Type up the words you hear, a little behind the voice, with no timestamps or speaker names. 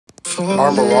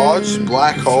Our Mirage,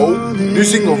 Black Hole, new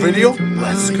single video.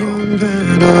 Let's go.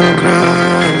 And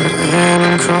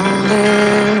I'm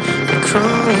crawling,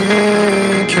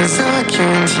 'cause I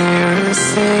can't hear a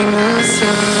single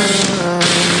sound.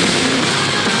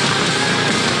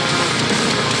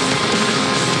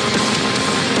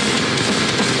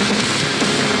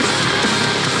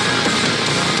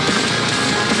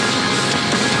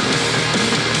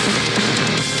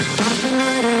 I've been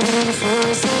waiting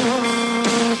for so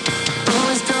long,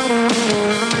 always doubting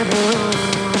where I belong.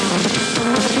 I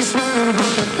might be smiling,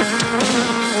 but I'm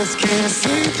paralyzed, can't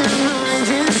see through my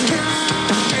disguise.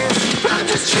 I'm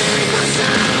just cheating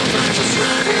myself, I'm just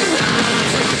running out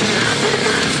from the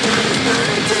happiness that is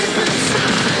buried deep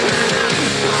inside. And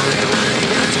I'm only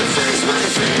running out to face my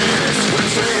fears. I'm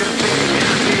afraid of being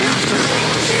happy after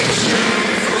all these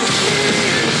years.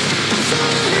 I'm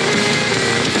falling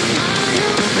into my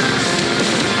own bed.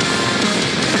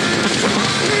 I'm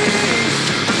crawling,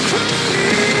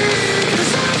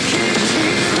 'cause I can't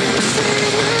hear a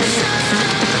single sound.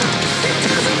 It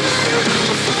doesn't matter how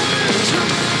far I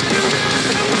try to run,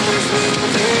 I'm always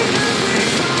moving away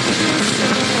from the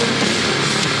sun.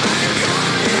 I am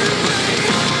caught in a black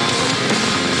hole.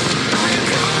 I am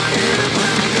caught in a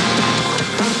black hole.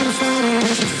 I've been fighting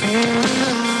to feel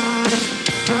alive,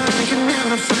 but I can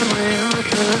never find my own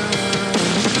collide.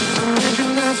 I'm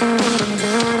making nothing but I'm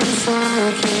down inside.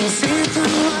 I can't see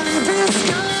through my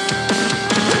disguise.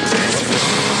 I'm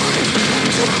destroyed,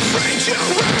 too afraid to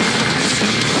rise.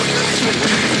 What makes me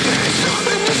think there's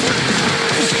something to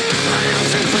rise? My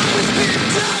ups and downs been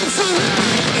down so low.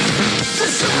 The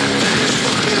sun is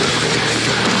running long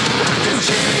ago. I'm just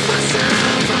cheating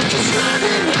myself, I'm just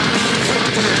running out from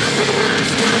the happiness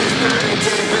that is buried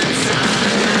deep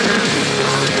inside. And I'm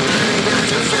only running out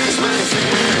to face my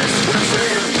fears. I'm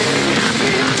afraid of being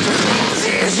happy after all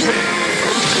these years. I'm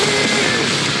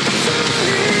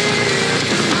falling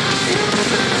into my own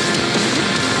bed.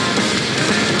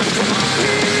 And I'm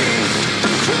crawling,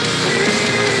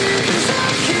 'cause I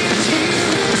can't hear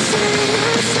a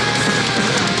single sound.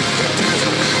 It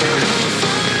doesn't matter how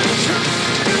far I try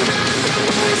to run, I'm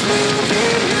always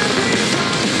moving away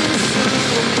from the sun.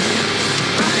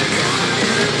 I am caught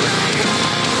in a black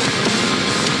hole.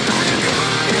 I am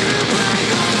caught in a black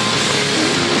hole.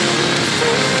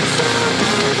 Feels so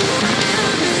overwhelming,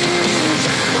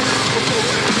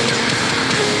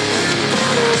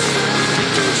 but it's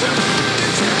like they're trying to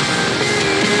tell me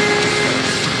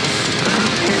I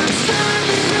am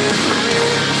starting with my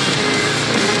life.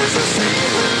 It's the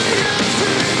same night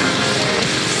after night,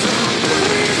 so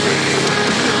believe me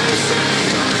when I say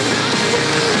I'm not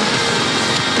alone.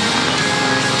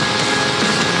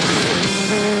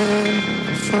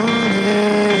 I'm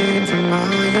falling to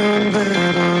my own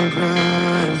bed on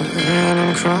ground. And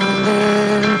I'm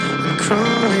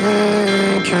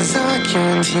crawling, 'cause I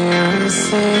can't hear a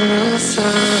single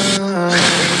sound.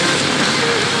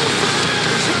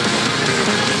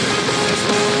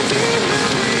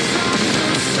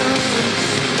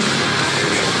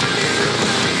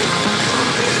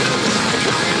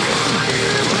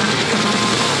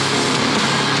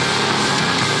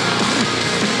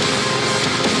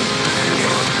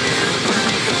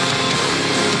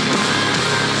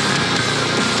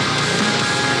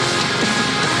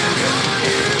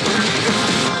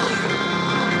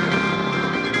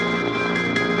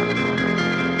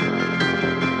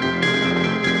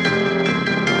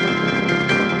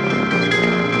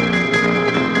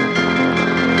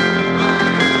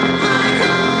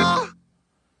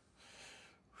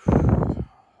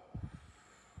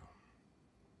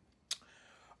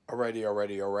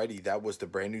 Alrighty. That was the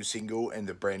brand new single and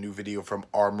the brand new video from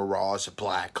Our Mirage,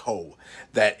 Black Hole.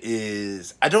 That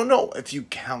is, I don't know if you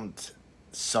count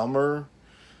Summer,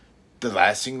 the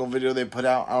last single video they put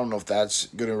out. I don't know if that's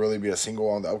gonna really be a single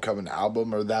on the upcoming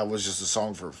album or that was just a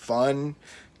song for fun.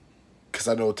 Because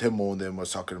I know Timmo and them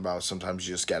was talking about sometimes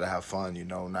you just gotta have fun, you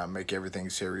know, not make everything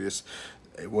serious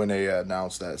when they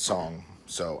announced that song.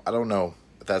 So I don't know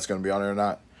if that's gonna be on there or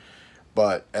not.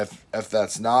 But if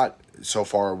that's not, so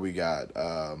far we got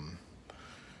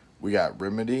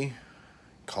Remedy,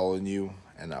 Calling You,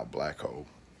 and now Black Hole.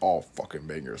 All fucking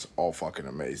bangers, all fucking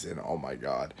amazing. Oh my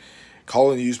god.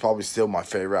 Calling You is probably still my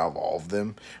favorite out of all of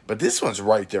them, but this one's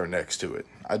right there next to it.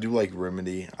 I do like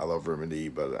Remedy. I love Remedy,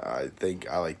 but I think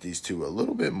I like these two a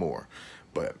little bit more.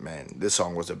 But man, this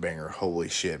song was a banger. Holy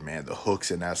shit, man. The hooks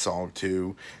in that song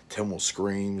too. Timmo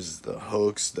screams, the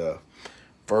hooks, the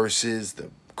verses, the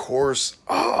chorus.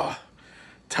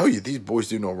 Tell you, these boys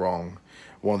do no wrong.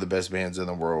 One of the best bands in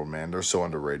the world, man. They're so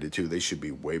underrated too. They should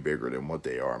be way bigger than what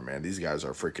they are, man. These guys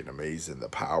are freaking amazing. The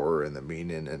power and the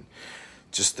meaning, and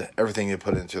just everything they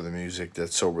put into the music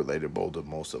that's so relatable to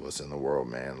most of us in the world,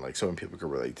 man. Like, so many people can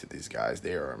relate to these guys.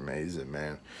 They are amazing,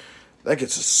 man. That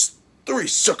gets a 3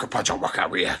 sucker punch on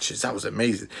workout reactions. That was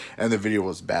amazing. And the video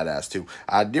was badass, too.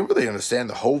 I didn't really understand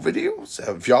the whole video.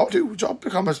 So if y'all do, drop the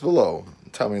comments below.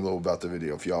 Tell me a little about the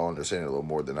video if y'all understand it a little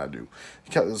more than I do.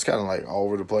 It was kind of like all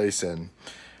over the place. And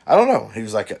I don't know. He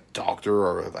was like a doctor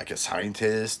or like a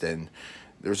scientist. And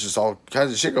there was just all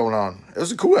kinds of shit going on. It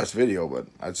was a cool ass video, but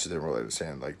I just didn't really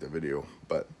understand like the video.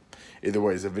 But either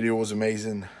way, the video was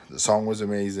amazing. The song was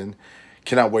amazing.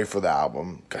 Cannot wait for the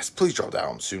album. Guys, please drop the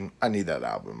album soon. I need that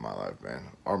album in my life, man.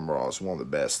 Armor Raw is one of the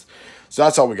best. So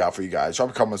that's all we got for you guys.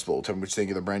 Drop a comments below. Tell me what you think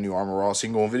of the brand new Armor Raw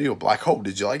single and video. Black Hole.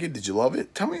 Did you like it? Did you love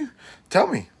it? Tell me. Tell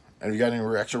me. And if you got any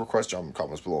reaction requests, drop them in the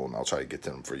comments below, and I'll try to get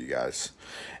to them for you guys.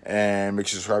 And make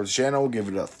sure to subscribe to the channel. Give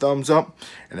it a thumbs up.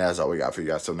 And that's all we got for you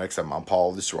guys. So next time, I'm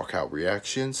Paul. This is Rock Out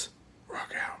Reactions.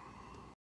 Rock out.